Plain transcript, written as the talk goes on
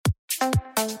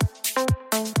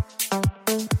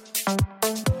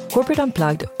Corporate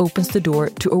Unplugged opens the door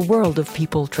to a world of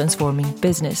people transforming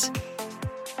business.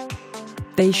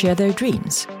 They share their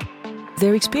dreams,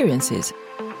 their experiences,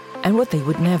 and what they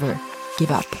would never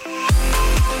give up.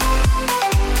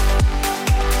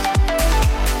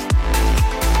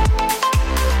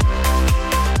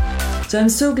 So I'm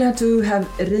so glad to have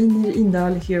Reynir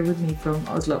Indahl here with me from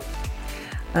Oslo.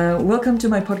 Welcome to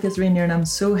my podcast, Reynir, and I'm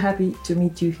so happy to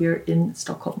meet you here in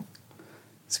Stockholm.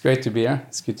 It's great to be here.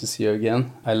 It's good to see you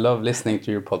again. I love listening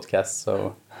to your podcast,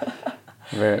 so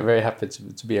very, very happy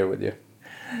to be here with you.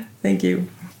 Thank you.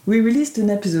 We released an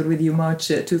episode with you March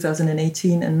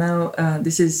 2018, and now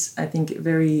this is, I think,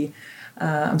 very...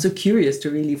 I'm so curious to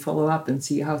really follow up and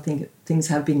see how things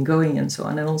have been going and so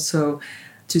on, and also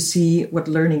to see what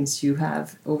learnings you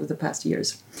have over the past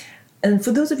years. And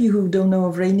for those of you who don't know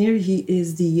of Reynir, he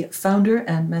is the founder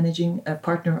and managing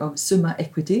partner of Summa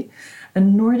Equity, a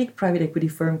Nordic private equity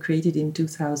firm created in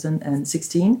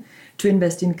 2016 to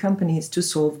invest in companies to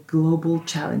solve global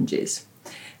challenges.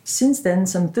 Since then,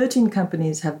 some 13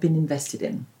 companies have been invested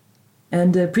in.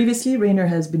 And previously, Reynir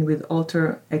has been with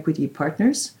Alter Equity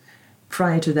Partners.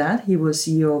 Prior to that, he was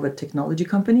CEO of a technology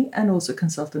company and also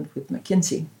consultant with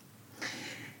McKinsey.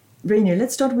 Reynir,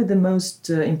 let's start with the most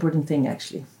important thing,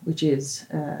 actually, which is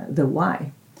the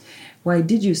why. Why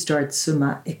did you start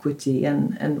Summa Equity,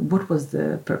 and what was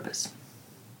the purpose?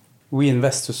 We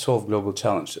invest to solve global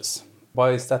challenges. Why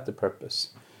is that the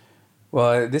purpose?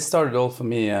 Well, this started all for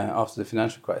me after the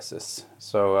financial crisis.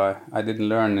 So I didn't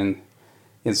learn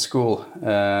in school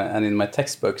and in my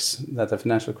textbooks that a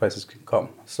financial crisis could come.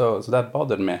 So that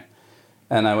bothered me.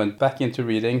 And I went back into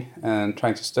reading and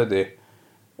trying to study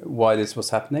why this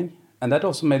was happening. And that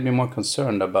also made me more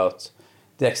concerned about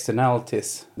the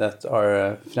externalities that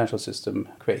our financial system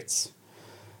creates,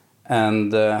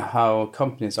 and how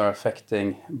companies are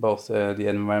affecting both the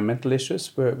environmental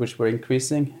issues, which were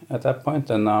increasing at that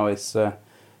point, and now it's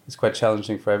quite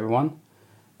challenging for everyone,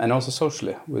 and also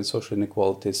socially, with social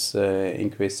inequalities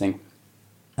increasing,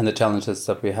 and the challenges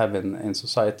that we have in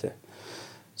society.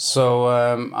 So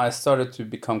I started to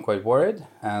become quite worried,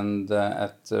 and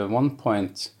at one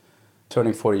point,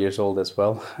 turning 40 years old as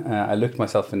well, I looked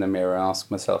myself in the mirror and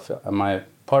asked myself, am I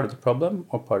part of the problem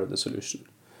or part of the solution?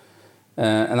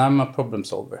 And I'm a problem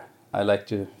solver. I like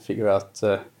to figure out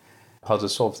how to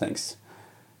solve things.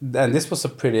 And this was a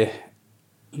pretty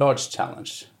large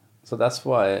challenge. So that's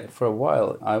why for a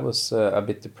while I was a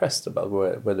bit depressed about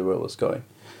where the world was going.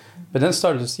 But then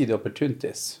started to see the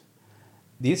opportunities.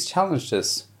 These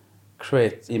challenges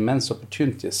create immense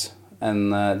opportunities,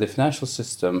 and the financial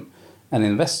system and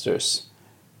investors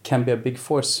can be a big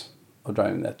force of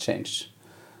driving that change.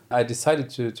 I decided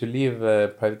to leave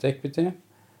private equity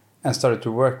and started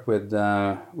to work with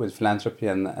philanthropy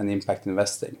and impact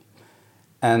investing.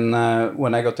 And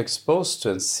when I got exposed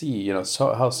to and see,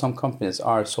 how some companies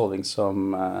are solving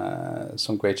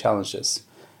some great challenges,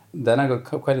 then I got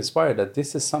quite inspired that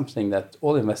this is something that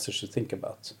all investors should think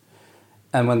about.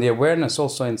 And when the awareness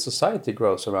also in society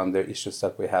grows around the issues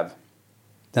that we have,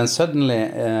 then suddenly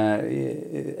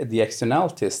the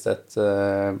externalities that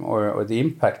or the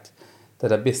impact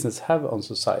that a business have on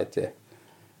society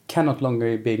cannot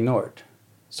longer be ignored.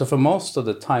 So for most of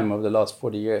the time over the last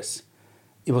 40 years,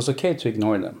 it was okay to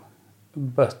ignore them.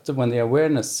 But when the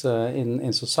awareness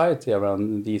in society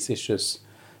around these issues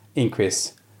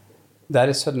increase, that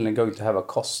is suddenly going to have a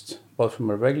cost, both from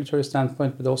a regulatory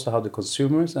standpoint, but also how the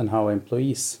consumers and how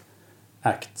employees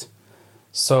act.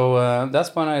 So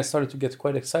that's when I started to get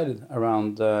quite excited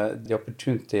around the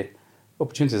opportunities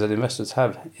that investors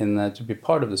have in to be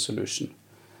part of the solution.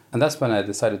 And that's when I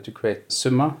decided to create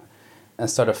Summa and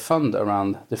start a fund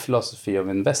around the philosophy of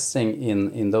investing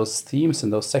in those themes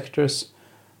and those sectors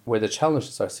where the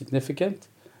challenges are significant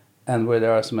and where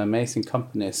there are some amazing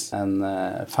companies and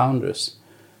founders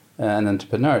and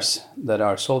entrepreneurs that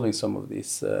are solving some of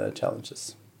these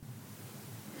challenges.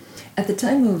 At the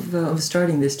time of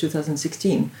starting this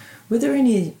 2016, were there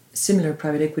any similar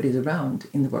private equities around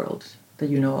in the world that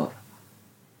you know of?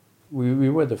 We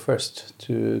were the first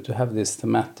to have this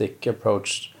thematic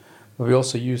approach, but we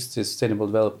also used the Sustainable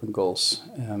Development Goals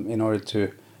in order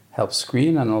to help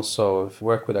screen and also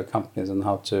work with our companies on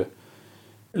how to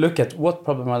look at what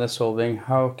problem are they solving,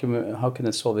 how can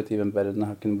they solve it even better, and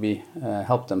how can we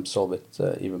help them solve it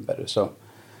even better. So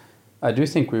I do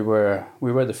think we were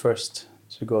the first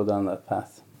to go down that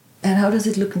path. And how does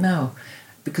it look now?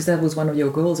 Because that was one of your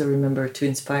goals, I remember, to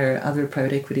inspire other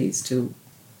private equities to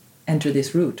enter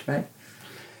this route, right?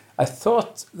 I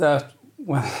thought that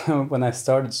when I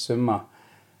started Summa,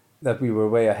 that we were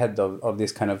way ahead of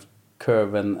this kind of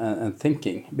curve and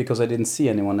thinking, because I didn't see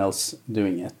anyone else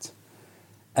doing it.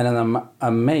 And then I'm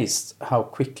amazed how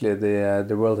quickly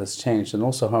the world has changed, and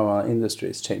also how our industry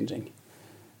is changing.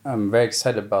 I'm very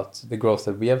excited about the growth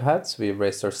that we have had. So we have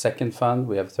raised our second fund.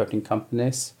 We have 13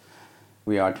 companies.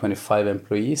 We are 25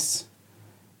 employees.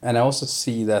 And I also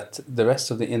see that the rest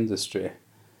of the industry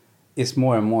is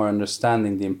more and more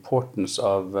understanding the importance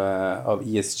of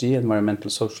ESG, environmental,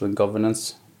 social, and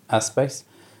governance aspects,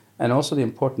 and also the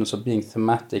importance of being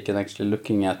thematic and actually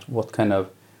looking at what kind of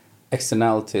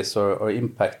externalities or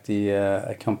impact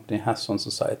a company has on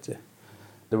society.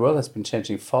 The world has been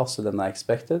changing faster than I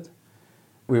expected.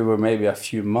 We were maybe a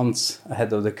few months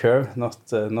ahead of the curve,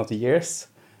 not years,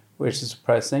 which is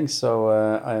surprising. So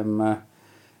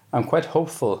I'm quite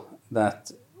hopeful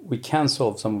that we can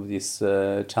solve some of these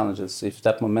challenges if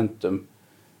that momentum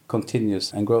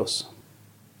continues and grows.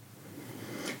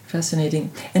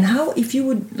 Fascinating. And how, if you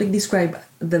would describe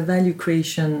the value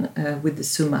creation with the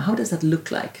Summa, how does that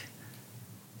look like?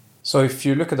 So if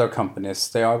you look at our companies,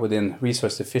 they are within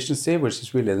resource efficiency, which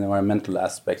is really the environmental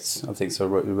aspects of things. So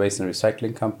waste and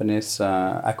recycling companies,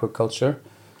 aquaculture.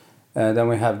 Then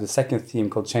we have the second theme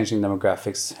called changing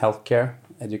demographics, healthcare,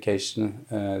 education,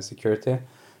 security.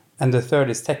 And the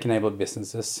third is tech-enabled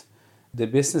businesses. The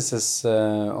businesses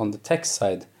on the tech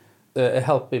side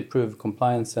help improve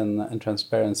compliance and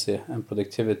transparency and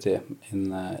productivity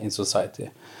in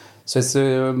society. So it's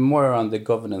more around the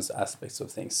governance aspects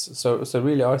of things. So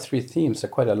really our three themes are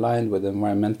quite aligned with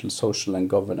environmental, social, and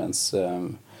governance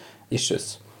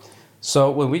issues.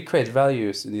 So when we create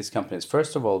values in these companies,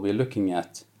 first of all, we're looking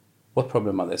at what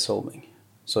problem are they solving.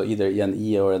 So either an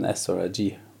E or an S or a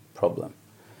G problem.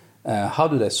 How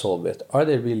do they solve it? Are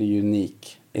they really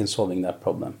unique in solving that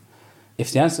problem?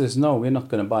 If the answer is no, we're not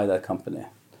going to buy that company.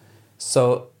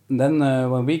 So then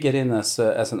when we get in as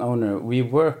an owner, we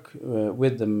work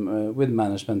with them, with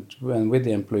management and with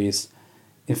the employees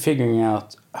in figuring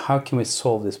out how can we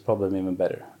solve this problem even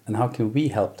better, and how can we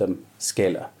help them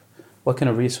scale up? What kind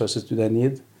of resources do they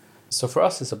need? So for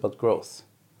us, it's about growth.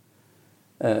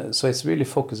 So it's really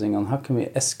focusing on how can we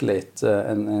escalate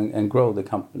and grow the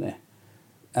company,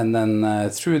 and then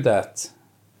through that,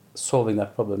 solving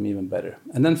that problem even better,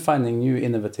 and then finding new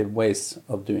innovative ways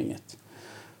of doing it.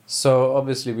 So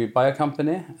obviously we buy a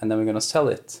company and then we're going to sell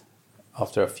it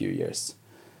after a few years.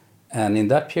 And in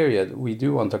that period, we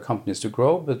do want our companies to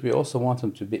grow, but we also want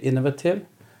them to be innovative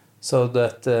so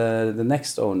that the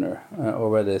next owner, or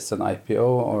whether it's an IPO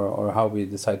or how we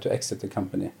decide to exit the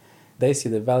company, they see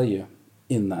the value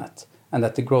in that and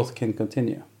that the growth can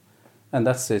continue. And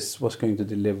that's what's going to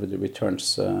deliver the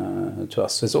returns to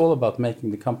us. So it's all about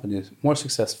making the companies more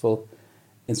successful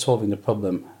in solving the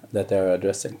problem that they're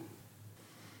addressing.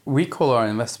 We call our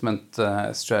investment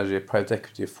strategy Private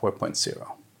Equity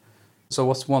 4.0. So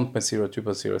what's 1.0, 2.0,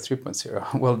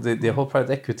 3.0? Well, the whole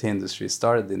private equity industry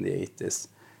started in the 80s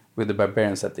with the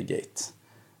barbarians at the gate,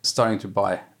 starting to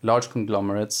buy large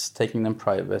conglomerates, taking them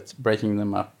private, breaking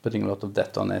them up, putting a lot of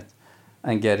debt on it,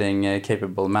 and getting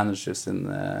capable managers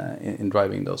in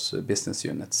driving those business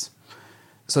units.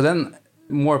 So then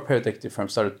more private equity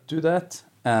firms started to do that,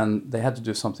 and they had to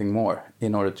do something more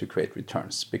in order to create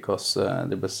returns, because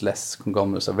there was less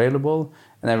conglomerates available,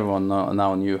 and everyone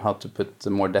now knew how to put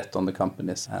more debt on the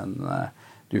companies and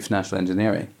do financial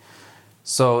engineering.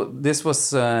 So this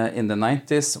was in the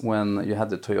 90s when you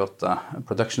had the Toyota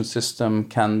production system,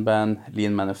 Kanban,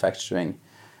 lean manufacturing.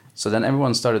 So then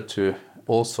everyone started to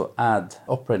also add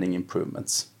operating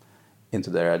improvements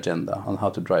into their agenda on how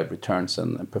to drive returns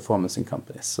and performance in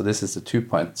companies. So this is the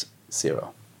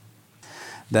 2.0.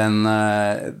 Then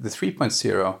the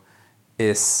 3.0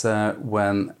 is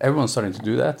when everyone's starting to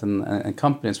do that, and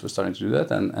companies were starting to do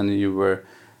that, and you were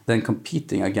then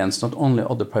competing against not only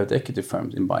other private equity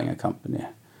firms in buying a company,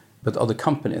 but other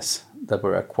companies that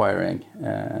were acquiring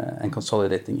and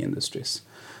consolidating industries.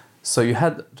 So you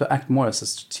had to act more as a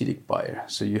strategic buyer.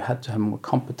 So you had to have more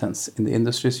competence in the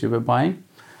industries you were buying,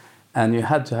 and you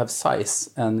had to have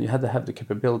size, and you had to have the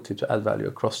capability to add value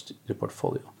across the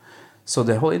portfolio. So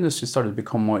the whole industry started to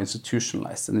become more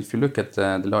institutionalized. And if you look at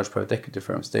the large private equity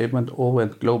firms, they all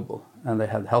went global, and they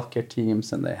had healthcare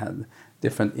teams and they had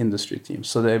different industry teams.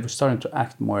 So they were starting to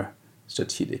act more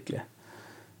strategically.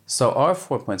 So our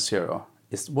 4.0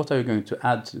 is, what are you going to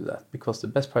add to that? Because the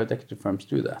best private equity firms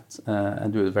do that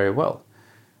and do it very well.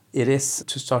 It is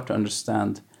to start to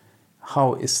understand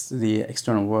how is the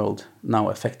external world now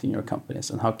affecting your companies,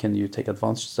 and how can you take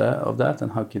advantage of that,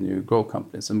 and how can you grow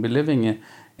companies. And we're living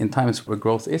in times where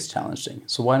growth is challenging.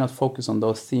 So why not focus on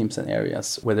those themes and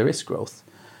areas where there is growth?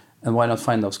 And why not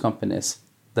find those companies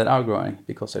that are growing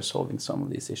because they're solving some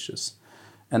of these issues?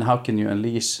 and how can you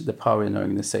unleash the power in an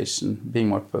organization, being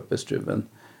more purpose-driven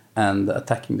and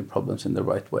attacking the problems in the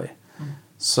right way.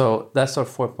 So that's our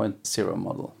 4.0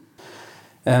 model.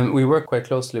 We work quite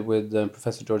closely with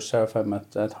Professor George Serafeim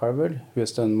at Harvard, who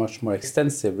has done much more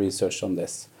extensive research on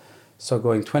this. So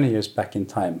going 20 years back in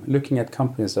time, looking at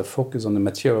companies that focus on the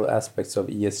material aspects of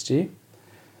ESG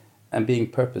and being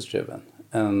purpose-driven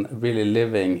and really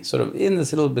living sort of in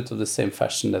this little bit of the same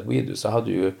fashion that we do. So how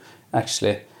do you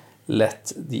actually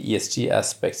let the ESG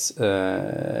aspects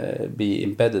be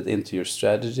embedded into your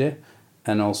strategy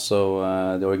and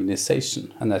also the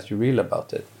organization, and that you're real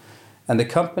about it? And the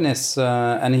companies,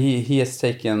 and he has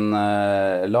taken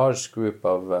a large group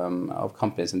of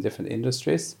companies in different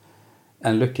industries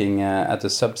and looking at the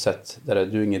subset that are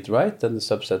doing it right and the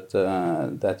subset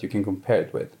that you can compare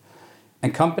it with.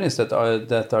 And companies that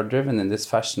are driven in this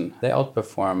fashion, they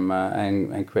outperform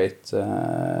and create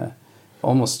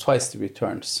almost twice the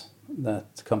returns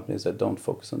that companies that don't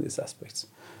focus on these aspects.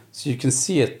 So you can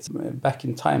see it back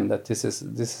in time that this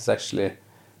is actually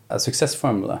a success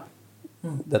formula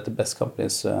that the best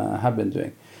companies have been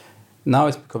doing. Now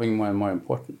it's becoming more and more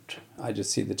important. I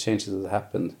just see the changes that have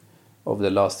happened over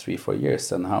the last 3-4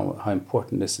 years and how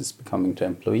important this is becoming to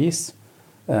employees,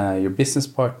 your business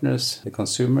partners, the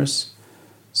consumers.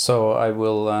 So I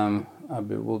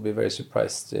will be very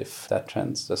surprised if that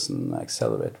trend doesn't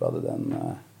accelerate rather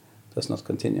than does not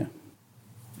continue.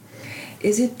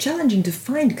 Is it challenging to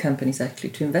find companies actually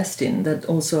to invest in that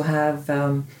also have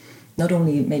not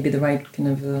only maybe the right kind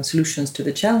of solutions to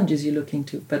the challenges you're looking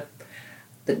to, but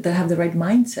that have the right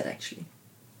mindset actually?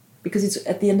 Because it's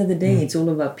at the end of the day, it's all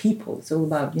about people. It's all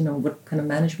about, what kind of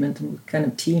management and what kind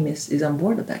of team is on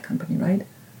board at that company, right?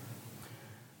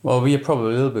 Well, we are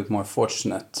probably a little bit more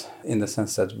fortunate in the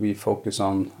sense that we focus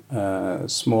on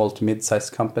small to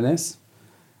mid-sized companies.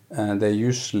 They're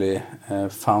usually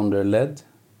founder-led.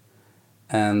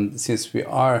 And since we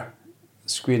are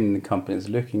screening the companies,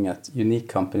 looking at unique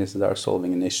companies that are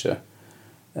solving an issue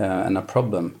and a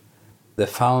problem, the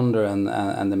founder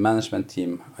and the management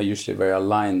team are usually very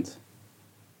aligned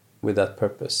with that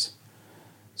purpose.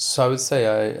 So I would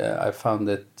say I found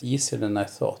it easier than I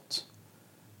thought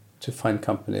to find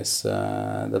companies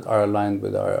that are aligned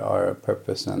with our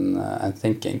purpose and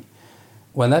thinking.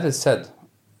 When that is said,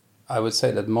 I would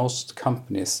say that most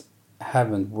companies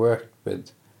haven't worked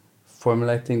with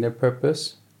formulating their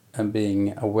purpose and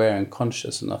being aware and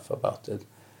conscious enough about it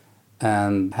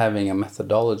and having a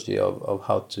methodology of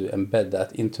how to embed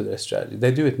that into their strategy.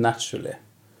 They do it naturally.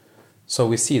 So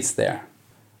we see it's there.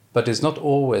 But it's not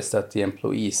always that the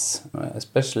employees,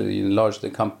 especially in larger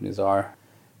companies are,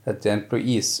 that the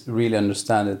employees really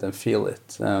understand it and feel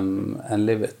it and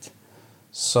live it.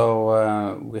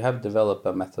 So we have developed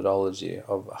a methodology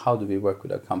of how do we work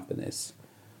with our companies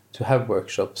to have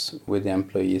workshops with the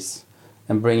employees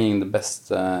and bringing the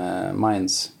best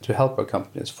minds to help our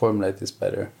companies formulate this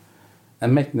better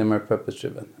and making them more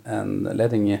purpose-driven and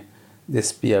letting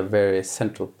this be a very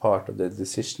central part of their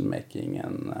decision-making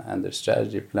and their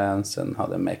strategy plans and how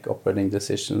they make operating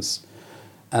decisions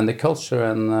and the culture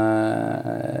and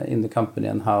in the company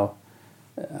and how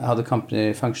the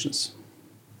company functions.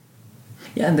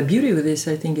 Yeah, and the beauty of this,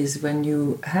 I think, is when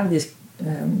you have this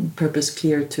purpose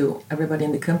clear to everybody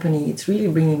in the company, it's really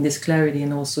bringing this clarity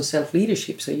and also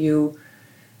self-leadership. So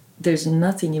there's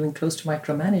nothing even close to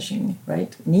micromanaging,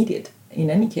 right, needed in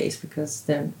any case, because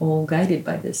they're all guided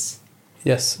by this.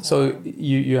 Yes, so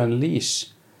you unleash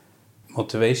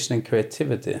motivation and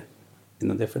creativity in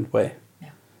a different way. Yeah.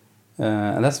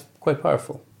 And that's quite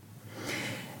powerful.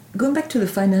 Going back to the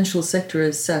financial sector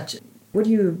as such, what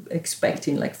do you expect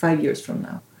in 5 years from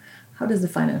now? How does the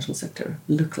financial sector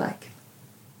look like?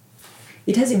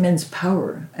 It has immense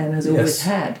power and has always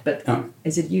had, but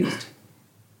is it used?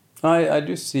 I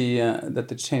do see that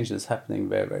the change is happening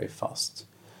very, very fast.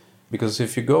 Because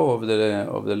if you go over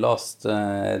the last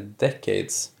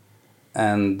decades,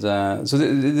 and so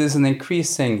there's an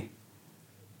increasing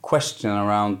question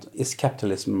around, is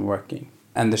capitalism working?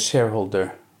 And the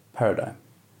shareholder paradigm.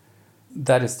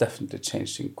 That is definitely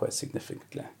changing quite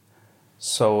significantly.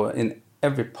 So in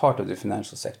every part of the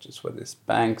financial sectors, whether it's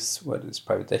banks, whether it's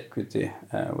private equity,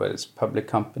 whether it's public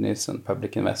companies and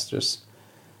public investors,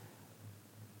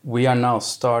 we are now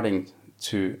starting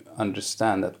to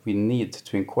understand that we need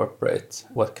to incorporate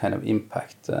what kind of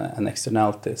impact and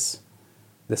externalities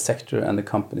the sector and the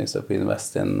companies that we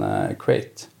invest in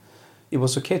create. It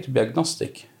was okay to be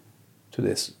agnostic to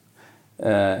this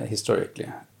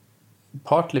historically,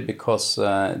 partly because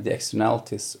the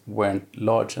externalities weren't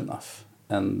large enough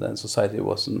and society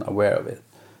wasn't aware of it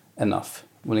enough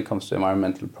when it comes to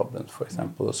environmental problems, for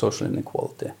example, or social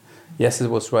inequality. Yes, it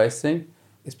was rising,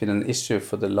 It's been an issue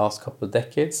for the last couple of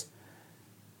decades,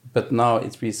 but now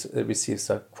it receives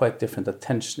a quite different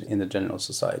attention in the general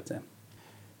society.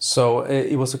 So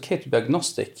it was okay to be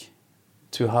agnostic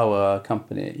to how a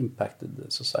company impacted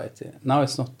the society. Now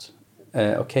it's not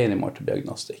okay anymore to be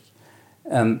agnostic.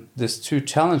 And there's two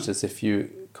challenges if you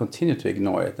continue to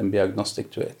ignore it and be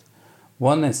agnostic to it.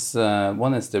 One is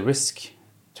the risk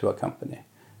to a company,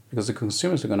 because the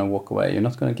consumers are going to walk away. You're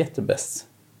not going to get the best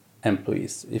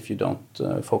employees if you don't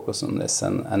focus on this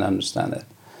and understand it.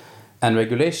 And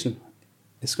regulation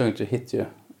is going to hit you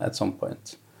at some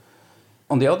point.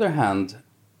 On the other hand,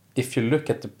 if you look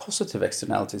at the positive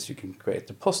externalities you can create,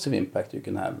 the positive impact you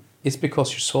can have, it's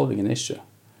because you're solving an issue.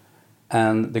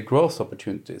 And the growth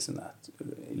opportunities in that,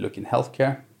 look in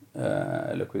healthcare,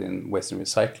 look within waste and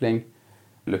recycling,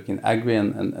 look in agri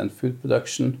and food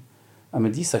production. I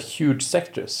mean, these are huge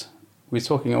sectors. We're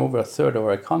talking over a third of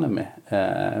our economy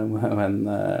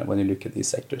when you look at these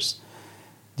sectors.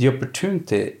 The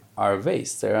opportunity are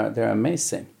vast, they're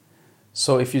amazing.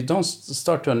 So if you don't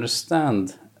start to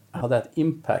understand how that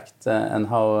impact and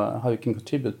how you can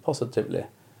contribute positively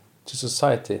to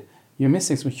society, you're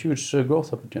missing some huge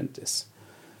growth opportunities.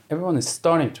 Everyone is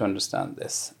starting to understand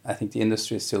this. I think the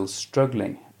industry is still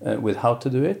struggling with how to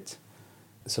do it.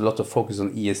 There's a lot of focus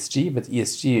on ESG, but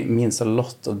ESG means a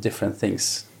lot of different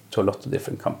things to a lot of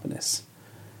different companies.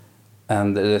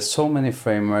 And there's so many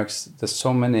frameworks, there's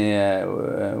so many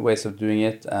ways of doing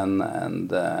it,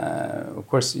 and of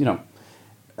course,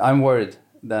 I'm worried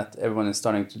that everyone is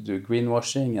starting to do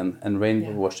greenwashing and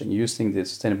rainbow washing, using the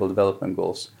Sustainable Development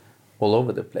Goals all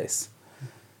over the place.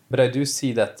 But I do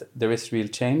see that there is real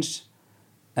change,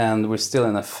 and we're still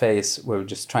in a phase where we're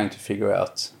just trying to figure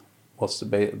out what's the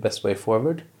best way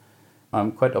forward.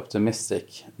 I'm quite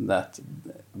optimistic that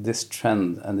this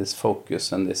trend and this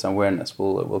focus and this awareness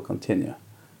will continue.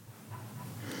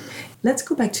 Let's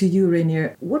go back to you,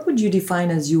 Reynir. What would you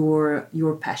define as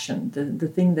your passion, the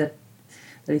thing that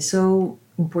is so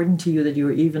important to you that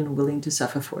you're even willing to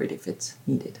suffer for it if it's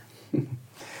needed?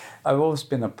 I've always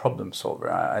been a problem solver.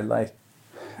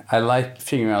 I like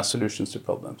figuring out solutions to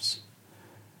problems.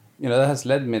 That has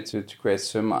led me to create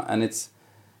Summa,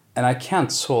 and I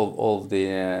can't solve all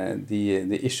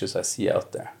the issues I see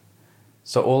out there.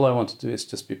 So all I want to do is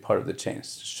just be part of the change,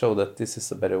 show that this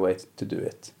is a better way to do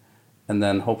it. And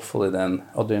then hopefully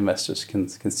other investors can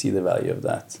see the value of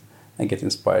that and get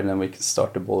inspired, and we can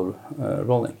start the ball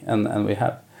rolling. And we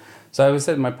have. So I would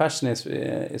say my passion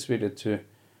is really to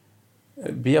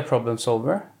be a problem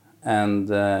solver and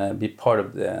be part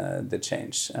of the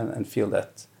change and feel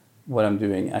that what I'm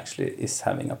doing actually is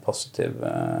having a positive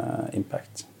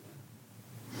impact.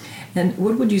 And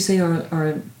what would you say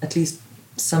are at least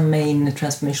some main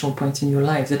transformational points in your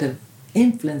life that have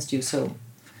influenced you so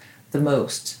the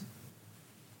most?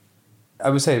 I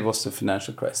would say it was the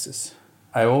financial crisis.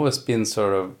 I've always been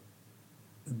sort of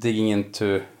digging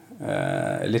into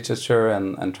literature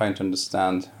and trying to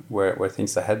understand where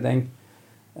things are heading.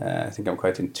 I think I'm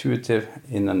quite intuitive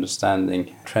in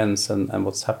understanding trends and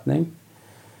what's happening.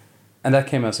 And that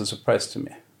came as a surprise to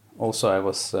me. Also, I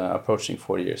was approaching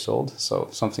 40 years old, so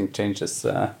something changes.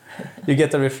 You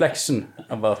get a reflection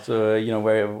about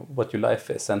what your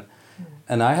life is,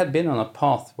 and I had been on a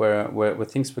path where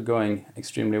things were going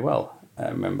extremely well. I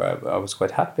remember I was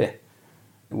quite happy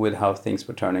with how things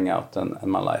were turning out and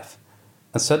my life,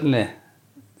 and suddenly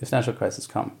the financial crisis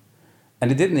came,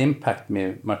 and it didn't impact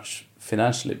me much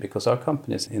financially because our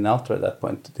companies in Altor at that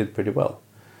point did pretty well.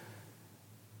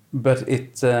 But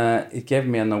it gave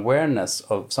me an awareness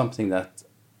of something that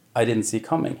I didn't see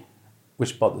coming,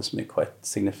 which bothers me quite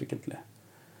significantly.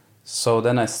 So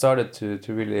then I started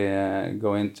to really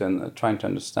go into and trying to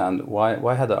understand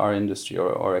why had our industry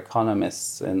or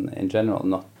economists in general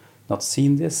not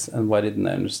seen this, and why didn't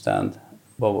I understand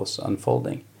what was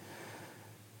unfolding.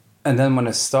 And then when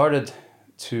I started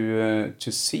to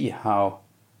see how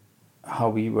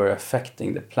we were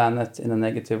affecting the planet in a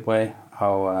negative way,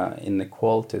 how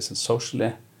inequalities and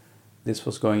socially this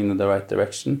was going in the right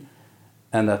direction,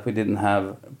 and that we didn't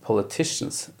have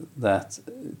politicians that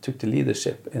took the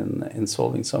leadership in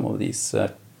solving some of these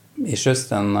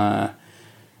issues, and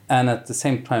at the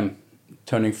same time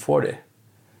turning 40.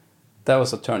 That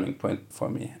was a turning point for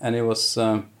me, and it was.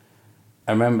 I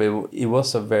remember it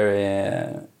was a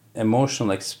very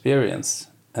emotional experience,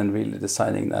 and really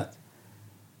deciding that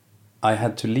I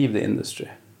had to leave the industry.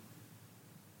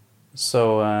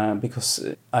 So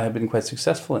because I had been quite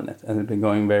successful in it and it had been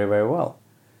going very, very well.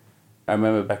 I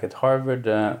remember back at Harvard,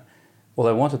 all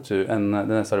I wanted to, and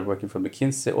then I started working for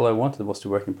McKinsey, all I wanted was to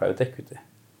work in private equity.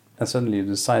 And suddenly you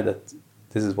decide that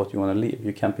this is what you want to leave.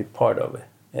 You can't be part of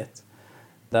it.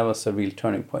 That was a real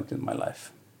turning point in my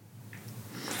life.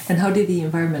 And how did the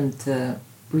environment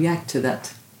react to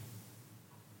that?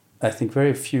 I think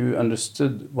very few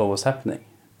understood what was happening.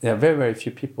 There are very, very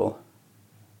few people,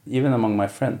 even among my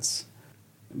friends.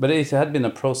 But it had been a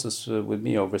process with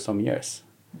me over some years.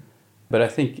 But I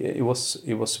think it was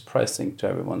surprising to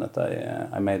everyone that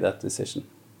I made that decision.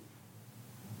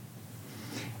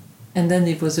 And then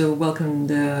it was a welcomed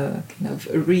kind of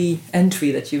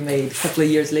re-entry that you made a couple of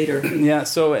years later. Yeah,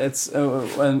 so it's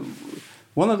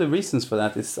one of the reasons for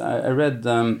that is I read,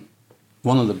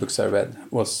 one of the books I read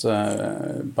was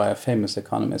by a famous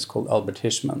economist called Albert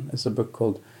Hirschman. It's a book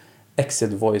called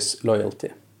Exit Voice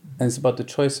Loyalty. And it's about the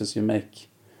choices you make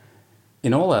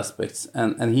in all aspects.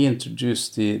 And he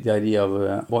introduced the idea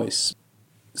of voice.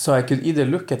 So I could either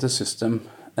look at the system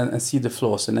and see the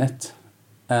flaws in it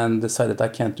and decide that I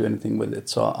can't do anything with it.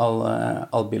 So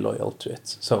I'll be loyal to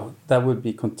it. So that would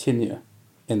be continue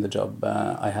in the job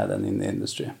I had and in the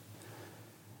industry.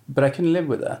 But I couldn't live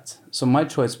with that. So my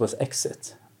choice was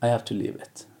exit. I have to leave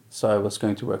it. So I was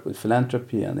going to work with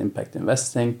philanthropy and impact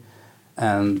investing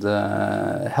and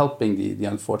helping the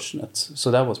unfortunate.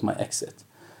 So that was my exit.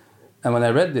 And when I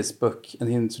read this book and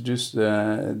he introduced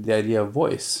the idea of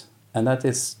voice, and that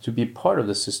is to be part of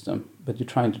the system, but you're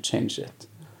trying to change it.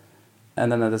 And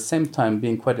then at the same time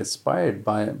being quite inspired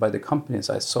by the companies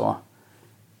I saw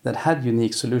that had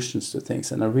unique solutions to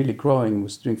things and are really growing,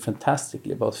 was doing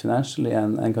fantastically, both financially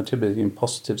and contributing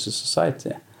positive to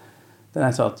society. Then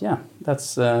I thought, yeah,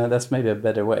 that's maybe a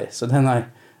better way. So then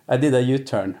I did a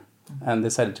U-turn and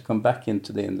decided to come back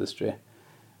into the industry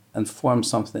and form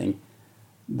something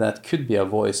that could be a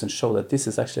voice and show that this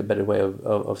is actually a better way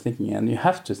of thinking. And you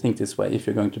have to think this way if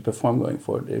you're going to perform going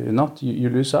forward. If not, you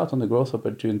lose out on the growth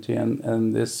opportunity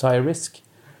and there's high risk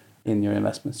in your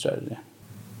investment strategy.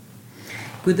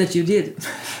 Good that you did.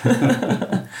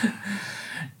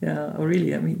 Yeah,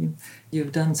 really, I mean,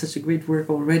 you've done such a great work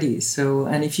already. So,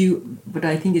 and what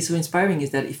I think is so inspiring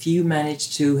is that if you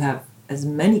manage to have as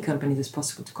many companies as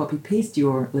possible to copy paste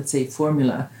your, let's say,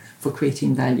 formula for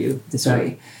creating value this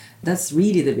way, that's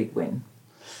really the big win.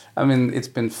 I mean, it's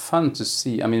been fun to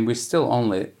see. I mean, we're still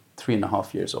only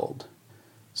 3.5 years old.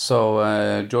 So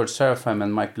George Serafeim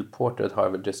and Michael Porter at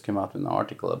Harvard just came out with an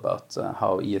article about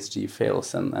how ESG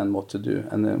fails and what to do.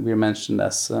 And we're mentioned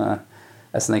as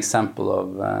an example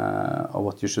of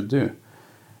what you should do.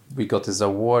 We got this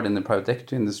award in the private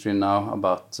equity industry now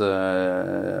about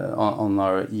on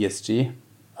our ESG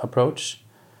approach.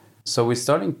 So we're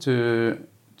starting to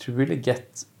really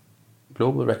get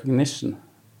global recognition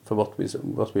for what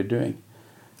we're doing,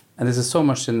 and this is so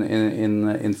much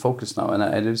in focus now. And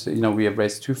I just, we have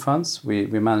raised 2 funds. We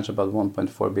manage about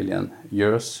 1.4 billion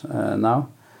euros now.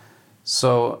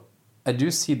 So I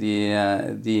do see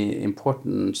the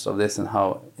importance of this and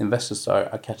how investors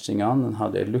are catching on and how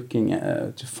they're looking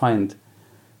to find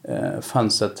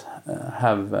funds that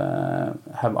have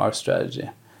our strategy,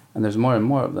 and there's more and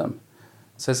more of them.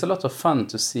 So it's a lot of fun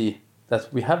to see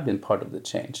that we have been part of the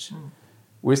change.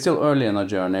 We're still early in our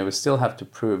journey. We still have to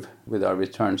prove with our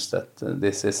returns that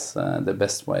this is the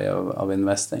best way of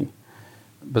investing.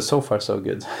 But so far, so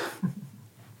good.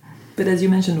 But as you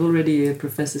mentioned already,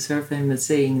 Professor Serafeim is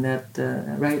saying that,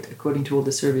 right, according to all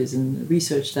the surveys and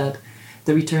research, that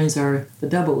the returns are the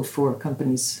double for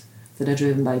companies that are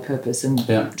driven by purpose and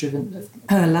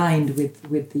aligned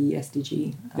with the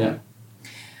SDG.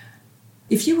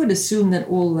 If you would assume that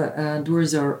all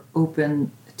doors are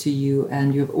open to you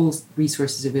and you have all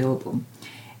resources available,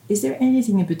 is there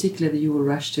anything in particular that you will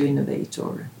rush to innovate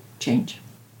or change?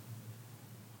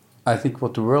 I think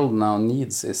what the world now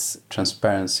needs is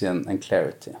transparency and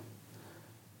clarity.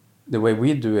 The way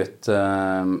we do it,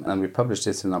 and we publish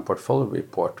this in our portfolio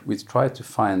report, we try to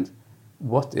find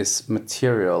what is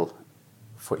material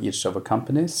for each of our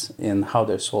companies in how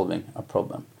they're solving a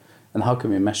problem and how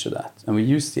can we measure that. And we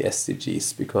use the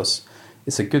SDGs because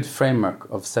it's a good framework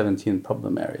of 17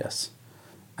 problem areas.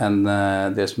 And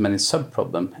there's many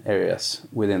sub-problem areas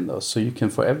within those. So you can,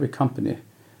 for every company,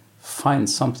 find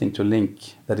something to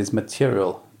link that is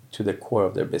material to the core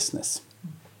of their business.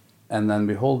 And then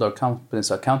we hold our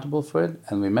companies accountable for it,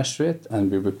 and we measure it,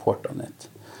 and we report on it.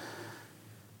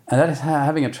 And that is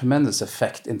having a tremendous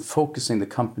effect in focusing the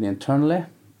company internally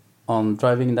on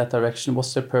driving in that direction.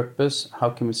 What's their purpose? How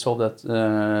can we solve that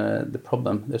the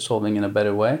problem they're solving in a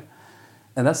better way?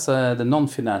 And that's the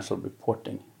non-financial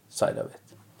reporting side of it.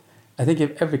 I think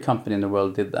if every company in the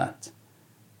world did that,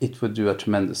 it would do a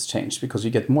tremendous change because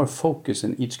you get more focus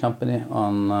in each company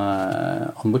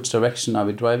on which direction are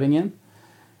we driving in.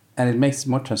 And it makes it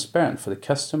more transparent for the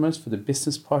customers, for the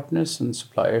business partners and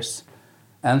suppliers,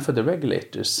 and for the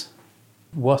regulators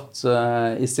What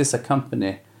is this a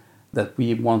company that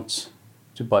we want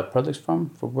to buy products from,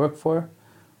 for work for,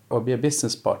 or be a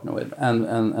business partner with?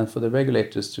 And for the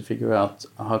regulators to figure out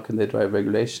how can they drive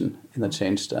regulation in a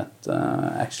change that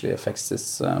actually affects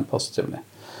this positively.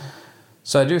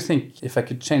 So I do think if I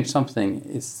could change something,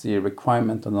 it's the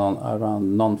requirement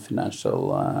around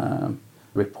non-financial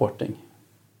reporting.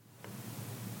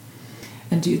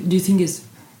 And do you think it's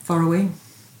far away?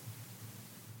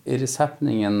 It is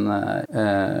happening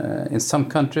in some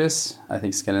countries. I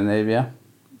think Scandinavia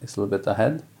is a little bit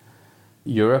ahead.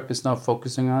 Europe is now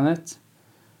focusing on it.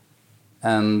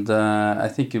 And I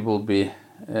think it will be,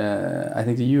 I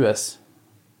think the US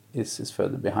is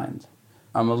further behind.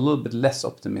 I'm a little bit less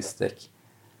optimistic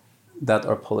that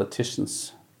our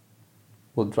politicians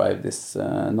will drive this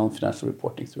non-financial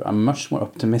reporting through. I'm much more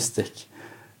optimistic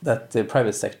that the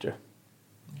private sector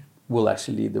will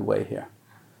actually lead the way here.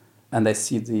 And I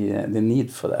see the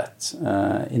need for that.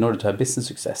 In order to have business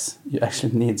success, you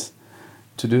actually need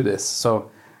to do this.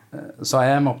 So I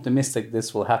am optimistic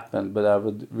this will happen, but I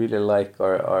would really like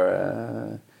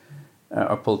our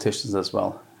politicians as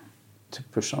well to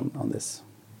push on this.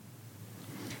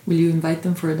 Will you invite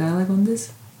them for a dialogue on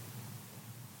this?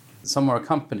 Some of our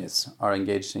companies are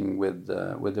engaging with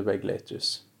the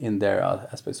regulators in their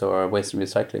aspects. So our waste and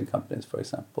recycling companies, for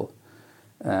example.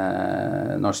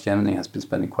 Norsk Gjenvinning has been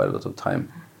spending quite a lot of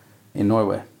time in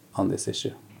Norway on this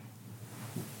issue.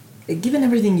 Given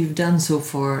everything you've done so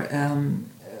far,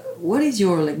 what is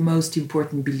your most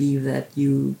important belief that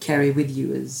you carry with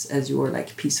you as your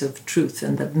piece of truth,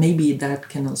 and that maybe that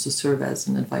can also serve as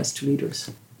an advice to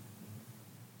leaders?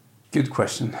 Good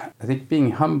question. I think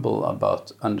being humble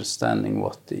about understanding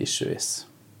what the issue is.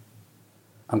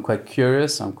 I'm quite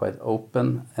curious, I'm quite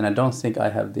open, and I don't think I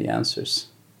have the answers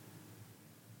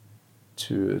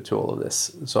to all of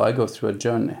this. So I go through a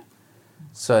journey.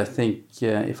 So I think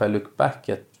if I look back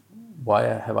at why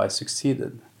have I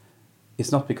succeeded,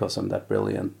 it's not because I'm that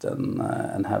brilliant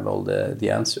and have all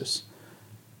the answers.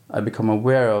 I become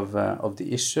aware of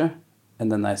the issue,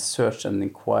 and then I search and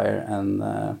inquire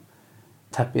and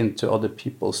tap into other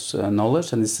people's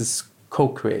knowledge, and this is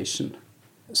co-creation.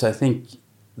 So I think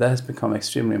that has become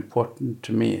extremely important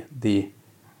to me, the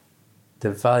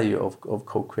value of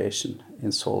co-creation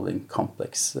in solving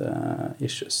complex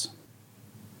issues.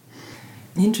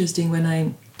 Interesting, when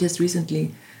I just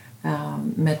recently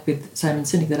met with Simon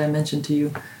Sinek that I mentioned to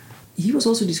you, he was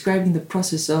also describing the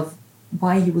process of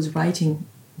why he was writing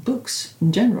books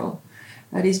in general.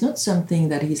 That is not something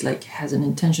that he's has an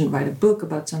intention to write a book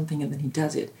about something and then he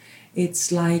does it. It's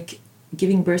like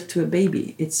giving birth to a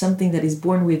baby. It's something that is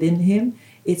born within him.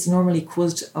 It's normally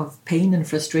caused of pain and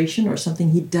frustration, or something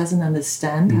he doesn't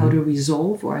understand how to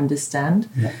resolve or understand,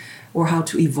 or how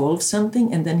to evolve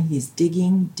something. And then he's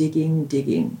digging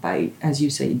by, as you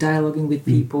say, dialoguing with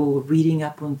people, reading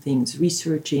up on things,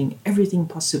 researching everything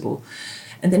possible.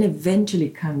 And then eventually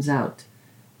comes out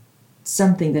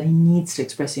something that he needs to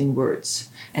express in words,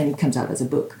 and it comes out as a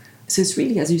book. So it's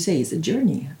really, as you say, it's a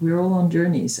journey. We're all on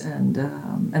journeys, and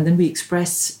then we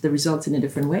express the results in a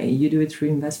different way. You do it through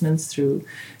investments, through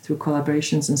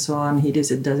collaborations, and so on. He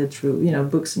does it through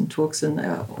books and talks and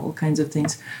all kinds of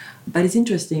things. But it's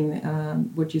interesting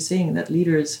what you're saying, that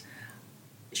leaders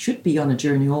should be on a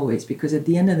journey always, because at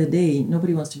the end of the day,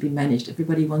 nobody wants to be managed.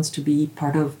 Everybody wants to be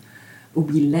part of or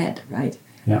be led, right?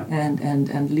 Yeah.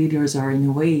 And leaders are, in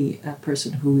a way, a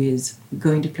person who is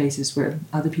going to places where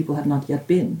other people have not yet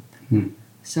been.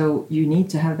 So you need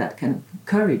to have that kind of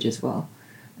courage as well.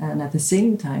 And at the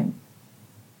same time,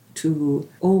 to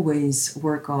always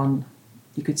work on,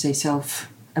 you could say,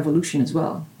 self-evolution as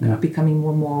well. Becoming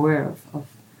more and more aware of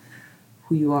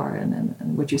who you are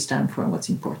and what you stand for and what's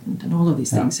important and all of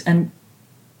these things. And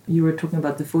you were talking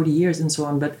about the 40 years and so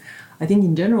on, but I think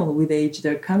in general with age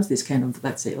there comes this kind of,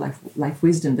 let's say, life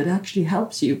wisdom that actually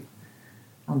helps you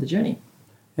on the journey.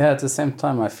 Yeah, at the same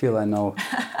time I feel I know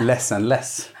less and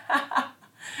less.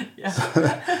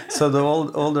 So the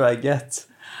older I get,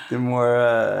 the more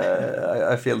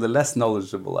I feel the less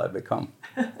knowledgeable I become.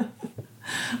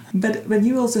 But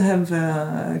you also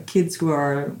have kids who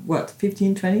are,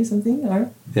 15, 20 something?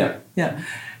 Or? Yeah.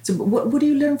 So what do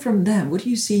you learn from them? What do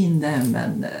you see in them,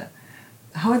 and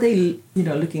how are they,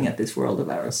 looking at this world of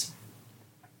ours?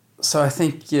 So I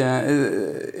think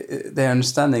they're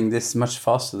understanding this much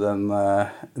faster than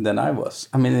I was.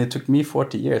 I mean, it took me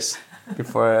 40 years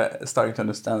before starting to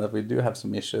understand that we do have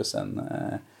some issues, and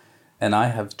I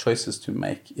have choices to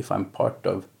make if I'm part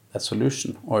of a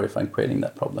solution or if I'm creating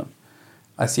that problem.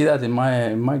 I see that in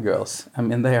my girls. I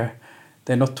mean, they're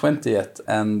not 20 yet,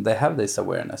 and they have this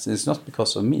awareness. And it's not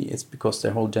because of me; it's because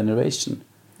their whole generation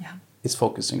is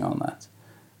focusing on that.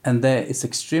 And it's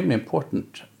extremely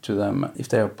important to them if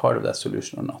they are part of that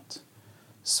solution or not.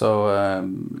 So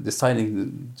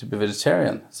deciding to be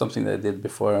vegetarian, something they did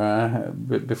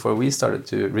before we started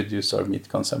to reduce our meat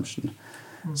consumption.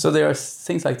 Mm. So there are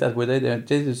things like that where they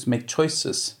just make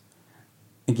choices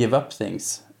and give up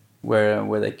things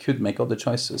where they could make other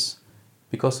choices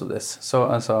because of this. So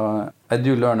I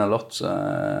do learn a lot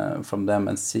from them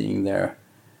and seeing their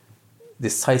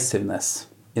decisiveness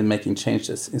in making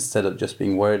changes instead of just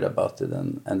being worried about it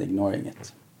and ignoring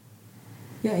it.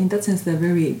 Yeah, in that sense, they're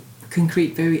very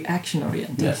concrete, very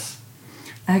action-oriented. Yes.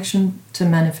 Action to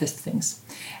manifest things.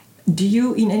 Do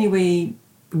you in any way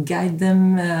guide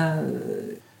them?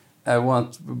 I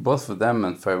want both for them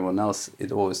and for everyone else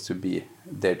it always to be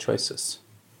their choices.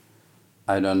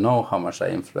 I don't know how much I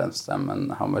influence them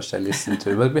and how much I listen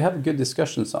to, but we have good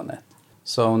discussions on it.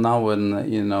 So now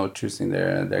when, choosing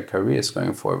their careers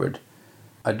going forward,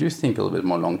 I do think a little bit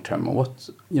more long-term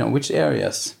on which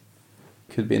areas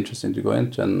could be interesting to go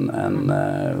into and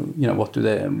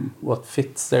what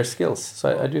fits their skills.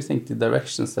 So I do think the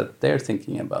directions that they're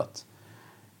thinking about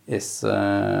is,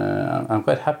 I'm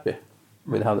quite happy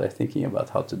with how they're thinking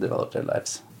about how to develop their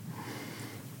lives.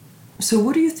 So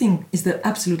what do you think is the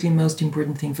absolutely most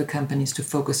important thing for companies to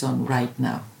focus on right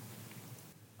now?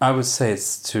 I would say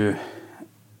it's to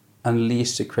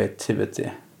unleash the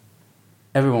creativity.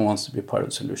 Everyone wants to be part of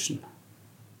the solution.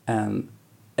 And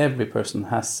every person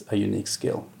has a unique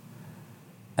skill.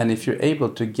 And if you're able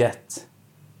to get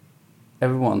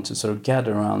everyone to sort of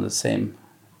gather around the same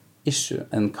issue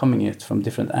and coming at it from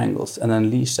different angles and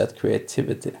unleash that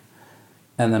creativity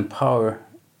and empower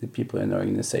the people in the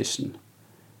organization,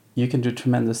 you can do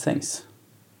tremendous things.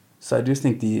 So I do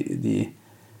think the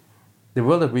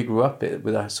world that we grew up in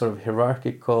with a sort of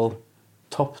hierarchical,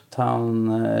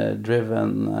 top-down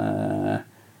driven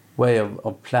way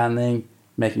of planning,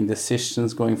 making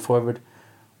decisions going forward,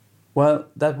 well,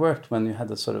 that worked when you had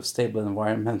a sort of stable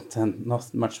environment and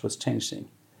not much was changing.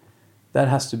 That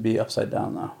has to be upside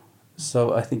down now.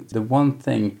 So I think the one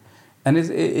thing, and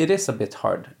it is a bit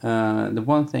hard, the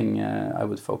one thing I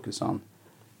would focus on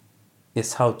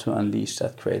is how to unleash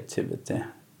that creativity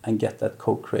and get that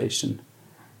co-creation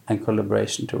and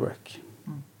collaboration to work.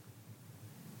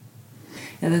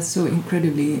 Yeah, that's so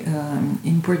incredibly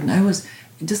important. I was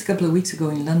just a couple of weeks ago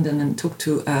in London and talked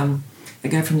to a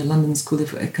guy from the London School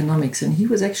of Economics, and he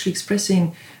was actually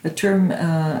expressing a term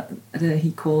that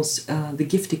he calls the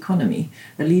gift economy.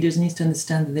 The leaders need to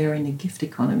understand that they're in a gift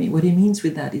economy. What he means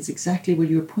with that is exactly what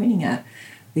you're pointing at,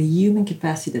 the human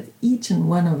capacity that each and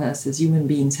one of us as human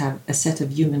beings have a set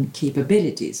of human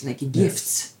capabilities, like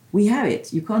gifts. Yes. We have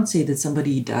it. You can't say that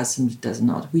somebody does and does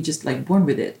not. We just born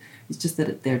with it. It's just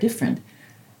that they're different.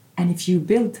 And if you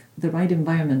build the right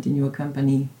environment in your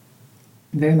company,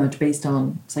 very much based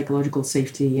on psychological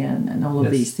safety and all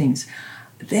of these things,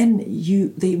 then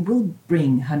they will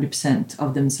bring 100%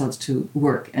 of themselves to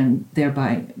work and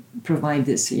thereby provide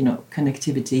this,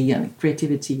 connectivity and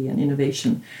creativity and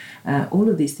innovation. All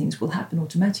of these things will happen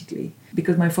automatically.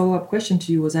 Because my follow-up question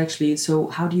to you was actually, so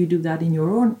how do you do that in your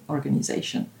own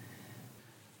organization?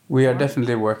 We are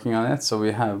definitely working on it. So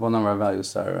we have one of our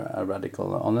values are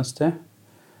radical honesty.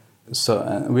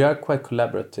 So we are quite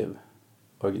collaborative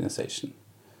organization.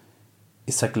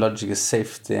 Is psychological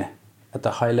safety at a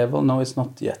high level? No, it's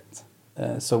not yet.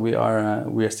 So we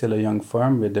are still a young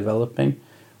firm. We're developing.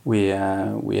 We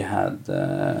had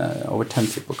over 10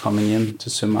 people coming in to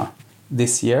Summa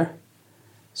this year.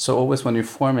 So always when you're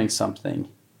forming something,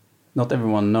 not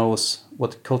everyone knows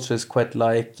what the culture is quite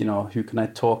like. Who can I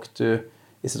talk to?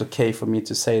 Is it okay for me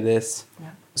to say this?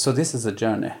 Yeah. So this is a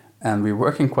journey, and we're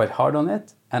working quite hard on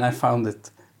it. And I found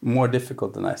it more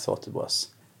difficult than I thought it was.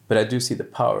 But I do see the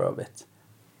power of it.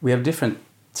 We have different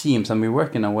teams, and we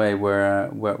work in a way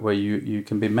where you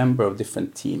can be member of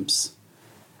different teams.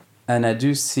 And I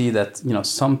do see that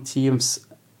some teams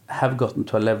have gotten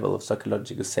to a level of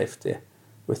psychological safety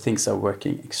where things are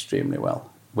working extremely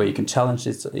well, where you can challenge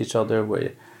each other,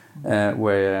 where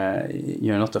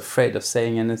you're not afraid of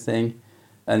saying anything,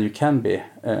 and you can be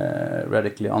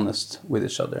radically honest with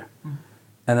each other. Mm.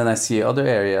 And then I see other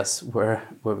areas where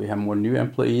we have more new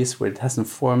employees, where it hasn't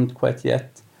formed quite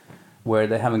yet, where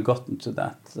they haven't gotten to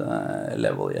that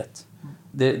level yet.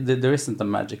 There isn't a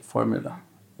magic formula,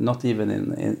 not even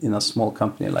in a small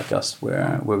company like us,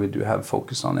 where we do have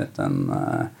focus on it and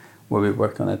where we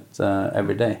work on it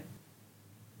every day.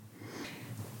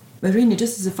 But Rini,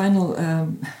 just as a final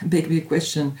big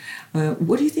question,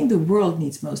 what do you think the world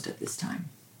needs most at this time?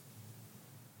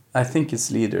 I think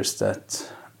it's leaders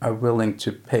that are willing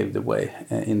to pave the way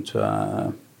into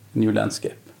a new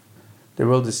landscape. the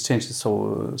world is changing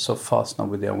so fast now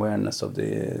with the awareness of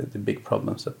the big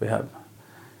problems that we have.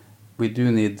 We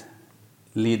do need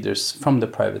leaders from the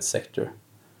private sector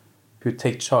who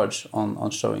take charge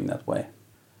on showing that way.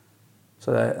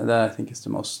 So that I think is the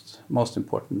most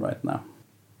important right now.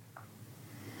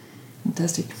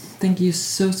 Fantastic. Thank you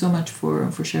so much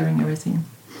for sharing everything.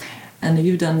 And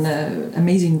you've done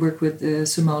amazing work with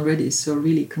Summa already, so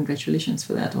really congratulations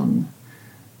for that on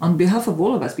behalf of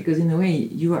all of us, because in a way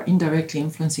you are indirectly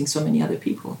influencing so many other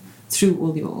people through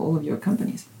all of your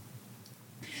companies.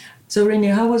 So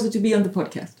Reinier, how was it to be on the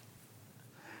podcast?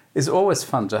 It's always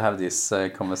fun to have this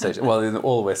conversation. Well,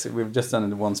 always. We've just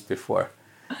done it once before.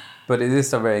 But it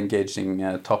is a very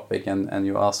engaging topic, and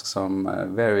you ask some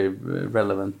very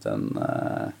relevant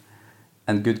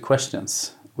and good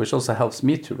questions, which also helps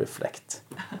me to reflect.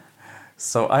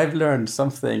 So I've learned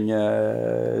something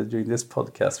during this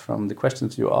podcast from the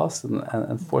questions you asked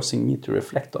and forcing me to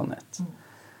reflect on it.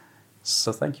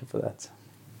 So thank you for that.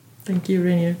 Thank you,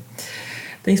 Reinier.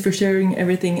 Thanks for sharing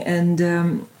everything. And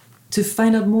to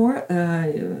find out more,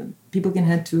 people can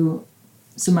head to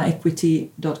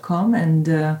summaequity.com, and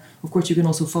of course you can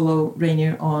also follow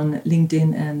Reinier on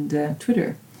LinkedIn and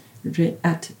Twitter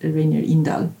at Reinier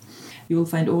Indahl. You will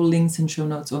find all links and show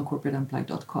notes on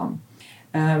corporateunplugged.com.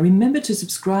 Remember to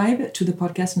subscribe to the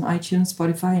podcast on iTunes,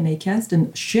 Spotify and Acast,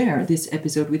 and share this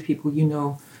episode with people you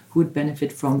know who would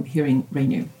benefit from hearing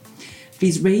Reinier.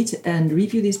 Please rate and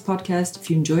review this podcast if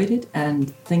you enjoyed it,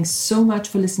 and thanks so much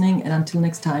for listening, and until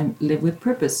next time, live with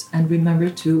purpose and remember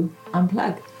to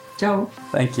unplug. Ciao.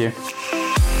 Thank you.